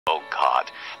O God,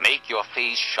 make your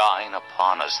face shine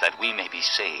upon us that we may be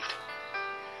saved.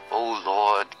 O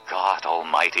Lord God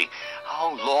Almighty,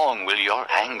 how long will your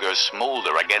anger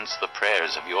smolder against the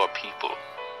prayers of your people?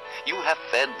 You have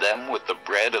fed them with the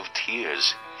bread of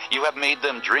tears. You have made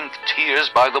them drink tears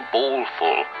by the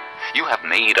bowlful. You have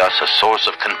made us a source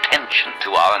of contention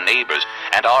to our neighbors,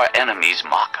 and our enemies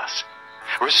mock us.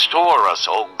 Restore us,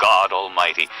 O God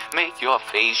Almighty. Make your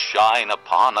face shine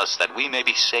upon us that we may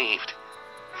be saved.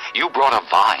 You brought a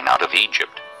vine out of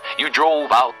Egypt. You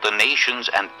drove out the nations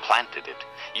and planted it.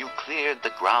 You cleared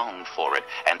the ground for it,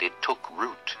 and it took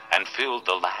root and filled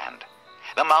the land.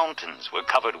 The mountains were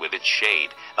covered with its shade,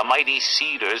 the mighty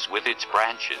cedars with its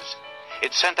branches.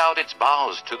 It sent out its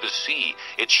boughs to the sea,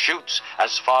 its shoots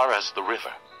as far as the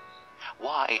river.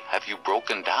 Why have you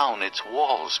broken down its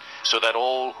walls, so that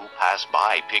all who pass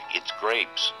by pick its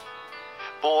grapes?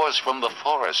 Boars from the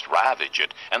forest ravage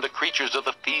it, and the creatures of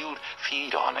the field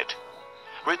feed on it.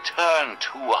 Return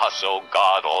to us, O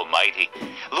God Almighty.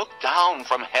 Look down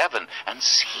from heaven and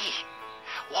see.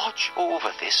 Watch over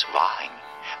this vine,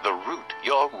 the root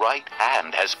your right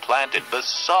hand has planted, the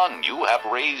son you have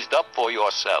raised up for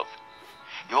yourself.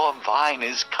 Your vine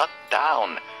is cut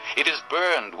down. It is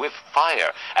burned with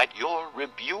fire. At your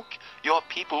rebuke, your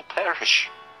people perish.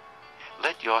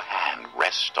 Let your hand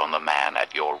rest on the man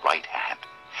at your right hand,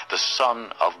 the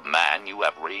Son of Man you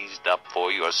have raised up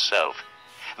for yourself.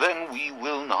 Then we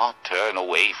will not turn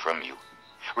away from you.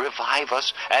 Revive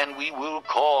us, and we will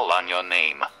call on your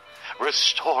name.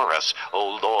 Restore us,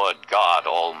 O Lord God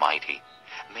Almighty.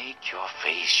 Make your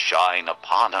face shine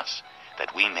upon us,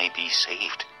 that we may be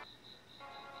saved.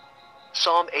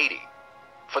 Psalm 80,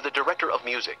 for the director of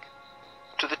music,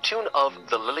 to the tune of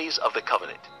the Lilies of the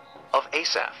Covenant, of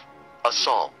Asaph, a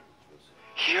psalm.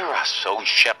 Hear us, O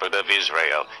shepherd of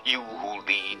Israel, you who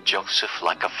lead Joseph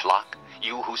like a flock,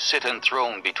 you who sit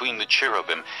enthroned between the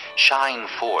cherubim. Shine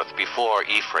forth before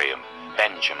Ephraim,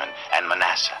 Benjamin, and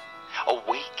Manasseh.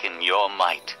 Awaken your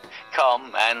might.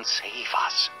 Come and save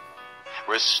us.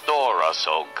 Restore us,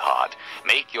 O God.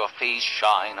 Make your face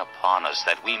shine upon us,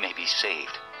 that we may be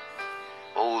saved.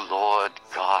 O Lord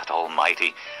God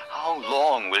Almighty, how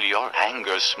long will your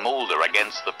anger smolder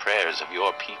against the prayers of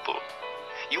your people?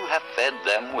 You have fed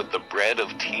them with the bread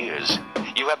of tears.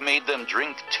 You have made them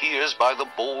drink tears by the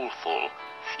bowlful.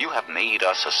 You have made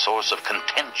us a source of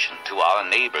contention to our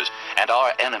neighbors, and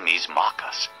our enemies mock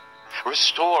us.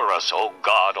 Restore us, O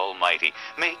God Almighty.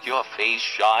 Make your face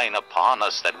shine upon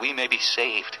us, that we may be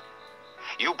saved.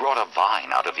 You brought a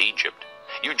vine out of Egypt.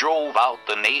 You drove out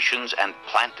the nations and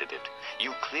planted it.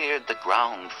 You cleared the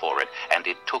ground for it, and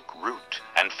it took root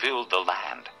and filled the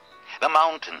land. The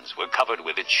mountains were covered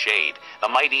with its shade, the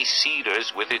mighty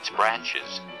cedars with its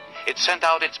branches. It sent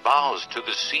out its boughs to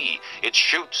the sea, its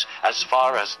shoots as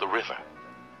far as the river.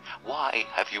 Why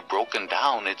have you broken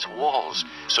down its walls,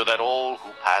 so that all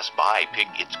who pass by pick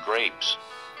its grapes?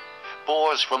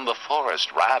 Boars from the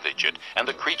forest ravage it, and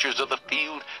the creatures of the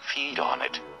field feed on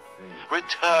it.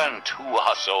 Return to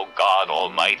us, O God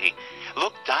Almighty.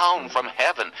 Look down from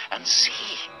heaven and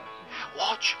see.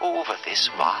 Watch over this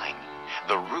vine,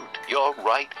 the root your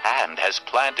right hand has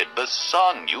planted, the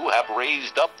son you have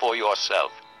raised up for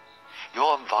yourself.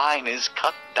 Your vine is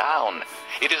cut down.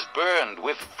 It is burned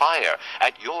with fire.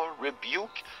 At your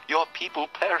rebuke, your people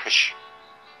perish.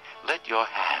 Let your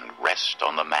hand rest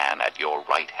on the man at your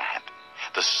right hand,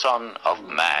 the Son of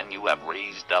Man you have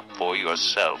raised up for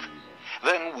yourself.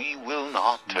 Then we will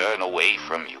not turn away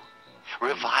from you.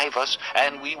 Revive us,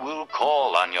 and we will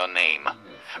call on your name.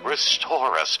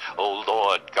 Restore us, O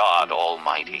Lord God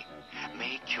Almighty.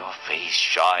 Make your face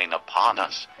shine upon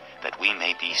us, that we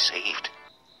may be saved.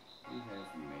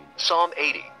 Psalm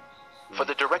 80, for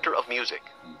the director of music,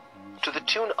 to the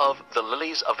tune of the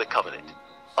Lilies of the Covenant,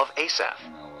 of Asaph,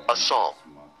 a psalm.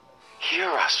 Hear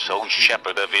us, O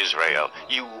shepherd of Israel,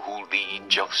 you who lead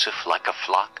Joseph like a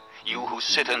flock, you who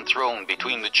sit enthroned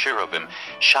between the cherubim.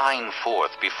 Shine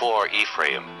forth before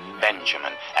Ephraim,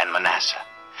 Benjamin, and Manasseh.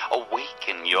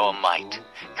 Awaken your might.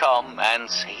 Come and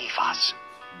save us.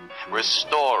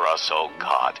 Restore us, O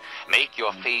God. Make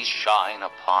your face shine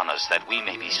upon us, that we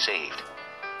may be saved.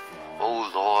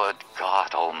 O Lord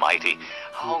God Almighty,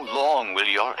 how long will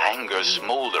your anger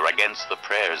smolder against the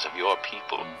prayers of your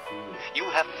people? You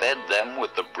have fed them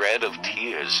with the bread of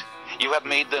tears. You have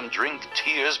made them drink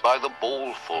tears by the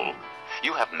bowlful.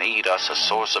 You have made us a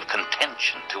source of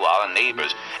contention to our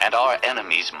neighbors, and our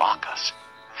enemies mock us.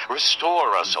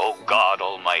 Restore us, O God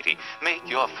Almighty. Make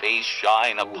your face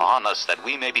shine upon us, that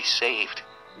we may be saved.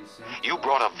 You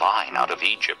brought a vine out of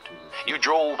Egypt. You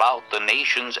drove out the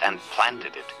nations and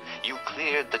planted it. You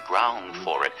cleared the ground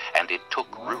for it, and it took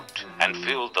root and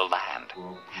filled the land.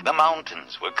 The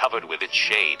mountains were covered with its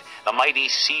shade, the mighty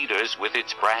cedars with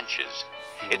its branches.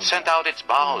 It sent out its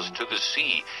boughs to the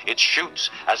sea, its shoots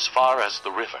as far as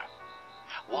the river.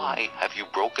 Why have you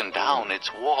broken down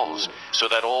its walls, so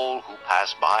that all who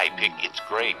pass by pick its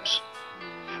grapes?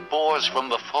 Boars from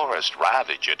the forest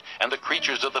ravage it, and the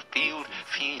creatures of the field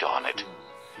feed on it.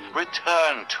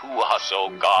 Return to us, O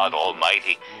God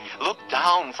Almighty. Look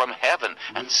down from heaven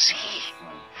and see.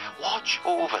 Watch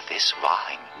over this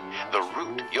vine, the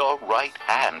root your right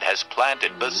hand has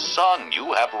planted, the son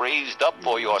you have raised up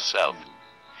for yourself.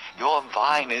 Your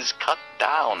vine is cut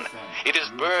down. It is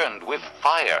burned with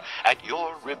fire. At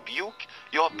your rebuke,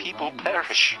 your people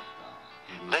perish.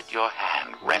 Let your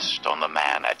hand rest on the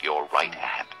man at your right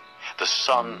hand, the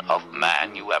Son of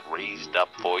Man you have raised up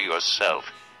for yourself.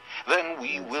 Then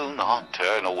we will not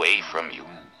turn away from you.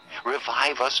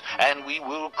 Revive us, and we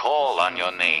will call on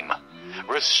your name.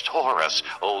 Restore us,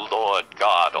 O Lord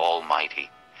God Almighty.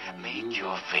 Make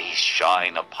your face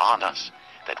shine upon us,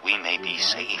 that we may be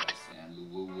saved.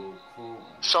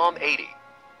 Psalm 80,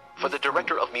 for the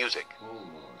director of music,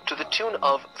 to the tune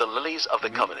of the Lilies of the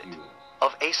Covenant,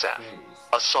 of Asaph,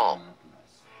 a psalm.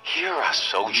 Hear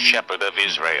us, O shepherd of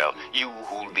Israel, you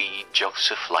who lead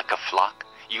Joseph like a flock,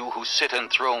 you who sit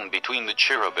enthroned between the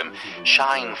cherubim.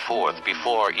 Shine forth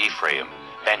before Ephraim,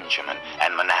 Benjamin,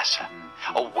 and Manasseh.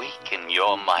 Awaken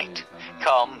your might.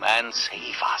 Come and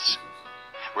save us.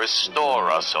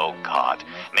 Restore us, O God.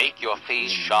 Make your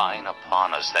face shine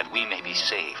upon us, that we may be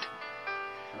saved.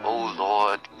 O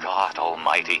Lord God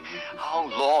Almighty, how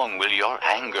long will your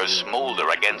anger smolder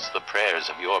against the prayers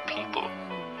of your people?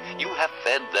 You have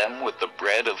fed them with the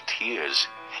bread of tears.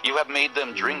 You have made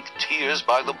them drink tears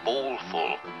by the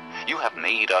bowlful. You have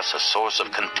made us a source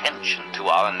of contention to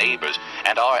our neighbors,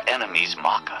 and our enemies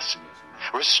mock us.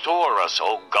 Restore us,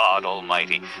 O God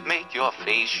Almighty. Make your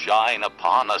face shine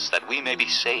upon us, that we may be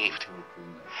saved.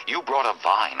 You brought a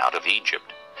vine out of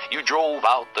Egypt. You drove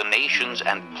out the nations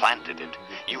and planted it.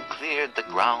 You cleared the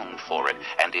ground for it,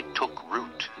 and it took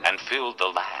root and filled the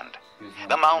land.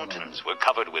 The mountains were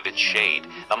covered with its shade,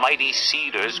 the mighty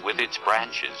cedars with its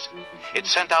branches. It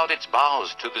sent out its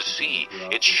boughs to the sea,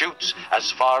 its shoots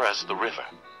as far as the river.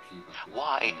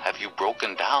 Why have you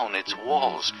broken down its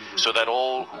walls, so that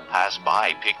all who pass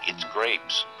by pick its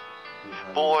grapes?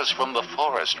 Boars from the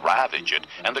forest ravage it,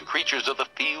 and the creatures of the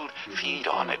field feed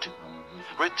on it.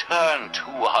 Return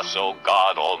to us, O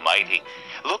God Almighty.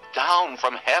 Look down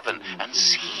from heaven and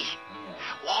see.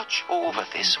 Watch over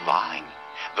this vine,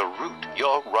 the root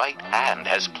your right hand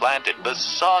has planted, the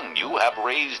son you have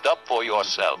raised up for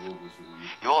yourself.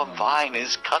 Your vine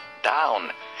is cut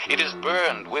down. It is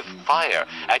burned with fire.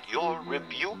 At your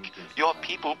rebuke, your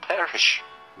people perish.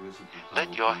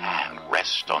 Let your hand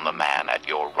rest on the man at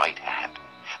your right hand,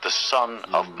 the Son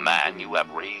of Man you have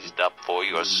raised up for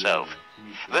yourself.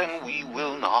 Then we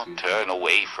will not turn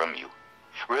away from you.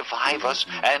 Revive us,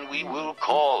 and we will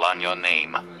call on your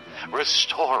name.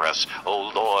 Restore us,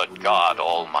 O Lord God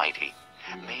Almighty.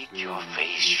 Make your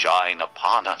face shine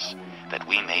upon us, that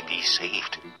we may be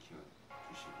saved.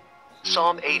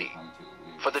 Psalm 80,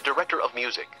 for the director of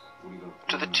music,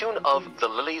 to the tune of the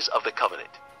Lilies of the Covenant,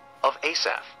 of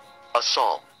Asaph, a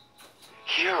psalm.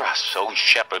 Hear us, O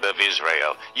shepherd of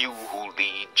Israel, you who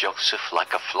lead Joseph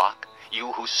like a flock,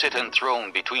 you who sit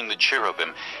enthroned between the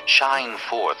cherubim. Shine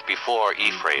forth before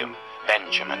Ephraim,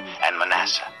 Benjamin, and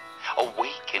Manasseh.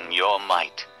 Awaken your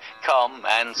might. Come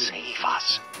and save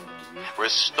us.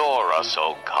 Restore us,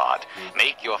 O God.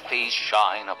 Make your face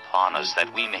shine upon us,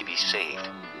 that we may be saved.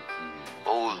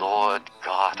 O Lord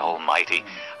God Almighty,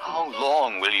 how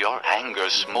long will your anger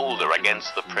smolder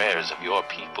against the prayers of your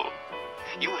people?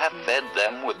 You have fed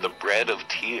them with the bread of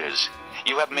tears.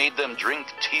 You have made them drink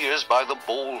tears by the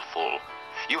bowlful.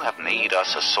 You have made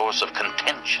us a source of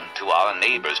contention to our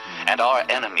neighbors, and our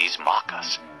enemies mock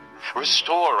us.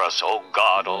 Restore us, O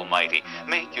God Almighty.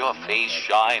 Make your face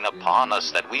shine upon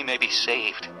us, that we may be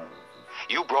saved.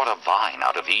 You brought a vine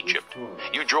out of Egypt.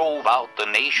 You drove out the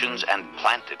nations and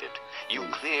planted it. You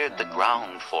cleared the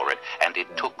ground for it, and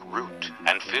it took root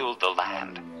and filled the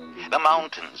land. The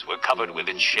mountains were covered with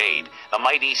its shade, the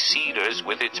mighty cedars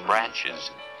with its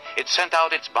branches. It sent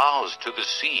out its boughs to the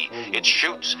sea, its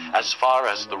shoots as far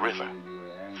as the river.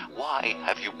 Why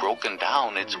have you broken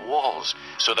down its walls,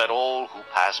 so that all who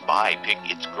pass by pick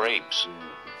its grapes?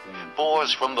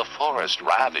 Boars from the forest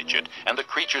ravage it, and the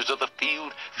creatures of the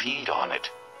field feed on it.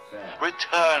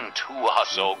 Return to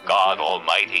us, O God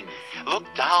Almighty. Look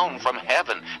down from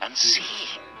heaven and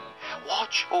see.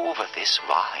 Watch over this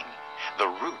vine, The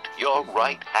root your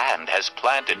right hand has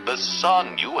planted, the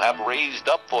son you have raised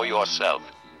up for yourself.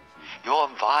 Your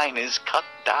vine is cut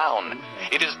down.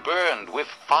 It is burned with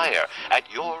fire.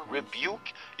 At your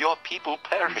rebuke, your people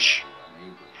perish.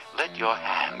 Let your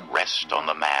hand rest on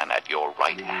the man at your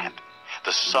right hand,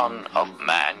 the Son of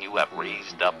Man you have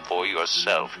raised up for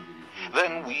yourself.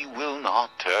 Then we will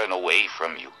not turn away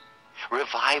from you.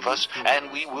 Revive us,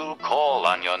 and we will call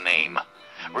on your name.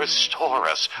 Restore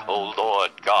us, O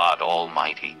Lord God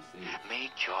Almighty.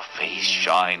 Make your face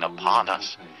shine upon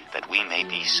us, that we may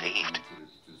be saved.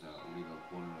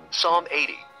 Psalm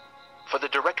 80, for the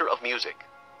director of music,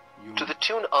 to the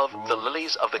tune of the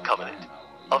Lilies of the Covenant,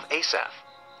 of Asaph,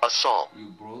 a psalm.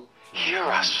 Hear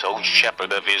us, O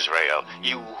shepherd of Israel,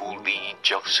 you who lead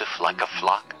Joseph like a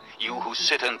flock, you who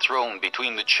sit enthroned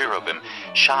between the cherubim.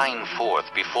 Shine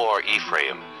forth before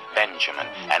Ephraim, Benjamin,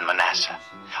 and Manasseh.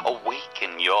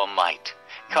 Awaken your might.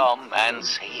 Come and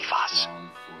save us.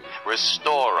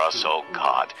 Restore us, O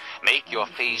God. Make your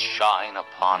face shine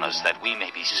upon us, that we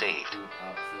may be saved.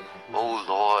 O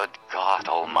Lord God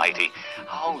Almighty,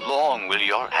 how long will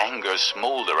your anger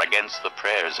smolder against the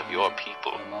prayers of your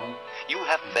people? You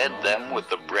have fed them with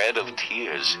the bread of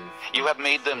tears. You have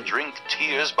made them drink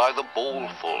tears by the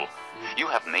bowlful. You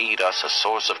have made us a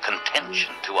source of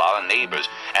contention to our neighbors,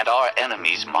 and our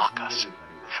enemies mock us.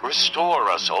 Restore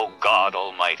us, O God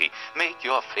Almighty. Make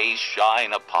your face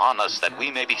shine upon us, that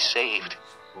we may be saved.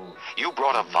 You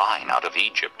brought a vine out of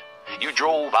Egypt. You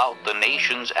drove out the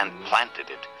nations and planted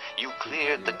it. You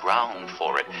cleared the ground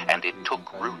for it, and it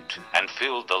took root and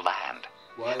filled the land.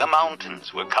 The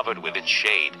mountains were covered with its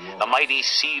shade, the mighty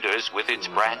cedars with its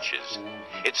branches.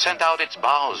 It sent out its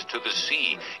boughs to the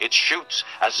sea, its shoots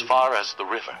as far as the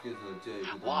river.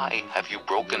 Why have you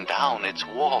broken down its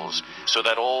walls, so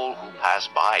that all who pass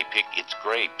by pick its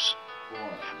grapes?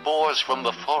 Boars from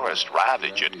the forest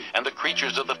ravage it, and the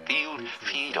creatures of the field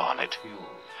feed on it.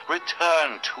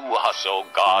 Return to us, O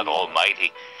God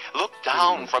Almighty. Look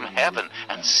down from heaven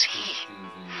and see.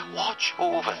 Watch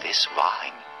over this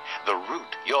vine, the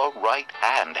root your right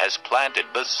hand has planted,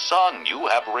 the son you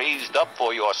have raised up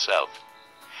for yourself.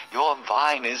 Your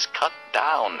vine is cut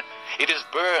down. It is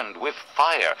burned with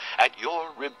fire. At your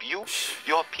rebuke,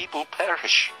 your people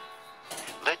perish.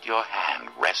 Let your hand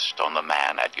rest on the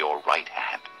man at your right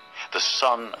hand, the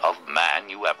Son of Man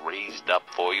you have raised up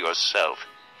for yourself.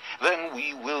 Then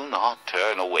we will not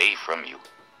turn away from you.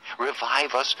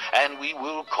 Revive us, and we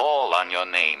will call on your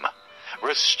name.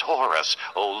 Restore us,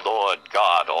 O Lord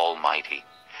God Almighty.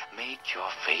 Make your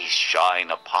face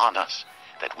shine upon us,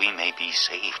 that we may be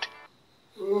saved.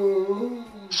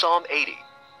 Psalm 80,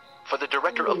 for the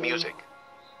director of music,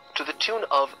 to the tune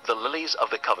of the Lilies of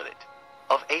the Covenant,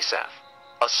 of Asaph,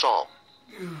 a psalm.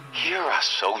 Hear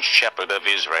us, O shepherd of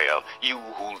Israel, you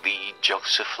who lead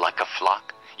Joseph like a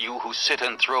flock, you who sit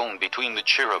enthroned between the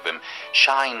cherubim.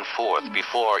 Shine forth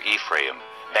before Ephraim,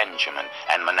 Benjamin,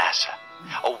 and Manasseh.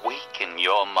 Awaken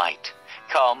your might.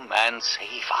 Come and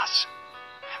save us.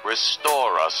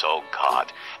 Restore us, O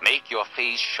God. Make your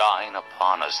face shine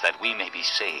upon us, that we may be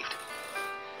saved.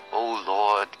 O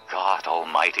Lord God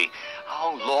Almighty,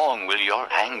 how long will your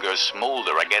anger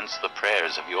smolder against the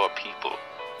prayers of your people?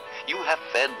 You have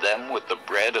fed them with the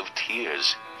bread of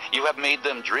tears. You have made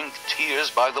them drink tears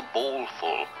by the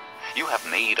bowlful. You have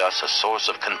made us a source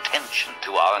of contention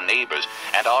to our neighbors,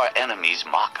 and our enemies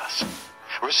mock us.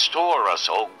 Restore us,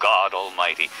 O God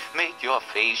Almighty. Make your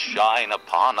face shine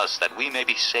upon us, that we may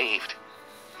be saved.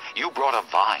 You brought a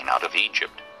vine out of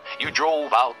Egypt. You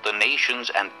drove out the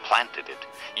nations and planted it.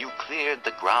 You cleared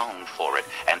the ground for it,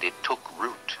 and it took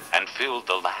root and filled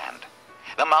the land.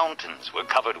 The mountains were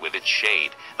covered with its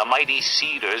shade, the mighty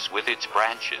cedars with its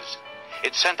branches.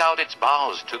 It sent out its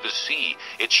boughs to the sea,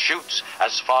 its shoots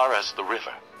as far as the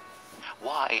river.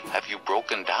 Why have you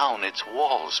broken down its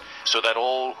walls, so that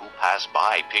all who pass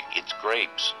by pick its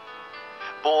grapes?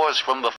 Boars from the